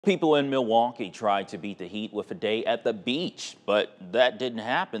People in Milwaukee tried to beat the heat with a day at the beach, but that didn't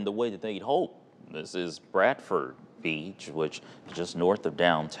happen the way that they'd hoped. This is Bradford Beach, which is just north of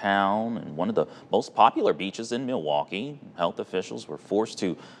downtown and one of the most popular beaches in Milwaukee. Health officials were forced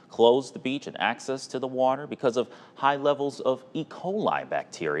to close the beach and access to the water because of high levels of E. coli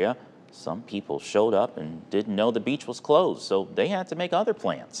bacteria. Some people showed up and didn't know the beach was closed, so they had to make other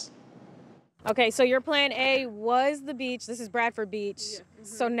plans. Okay, so your plan A was the beach. This is Bradford Beach. Yeah.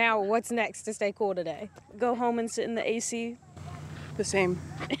 So now what's next to stay cool today? Go home and sit in the AC. The same.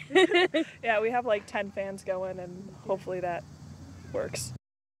 Yeah, we have like 10 fans going, and hopefully that works.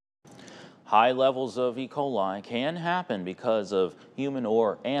 High levels of E. coli can happen because of human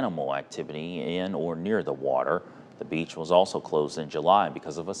or animal activity in or near the water. The beach was also closed in July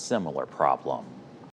because of a similar problem.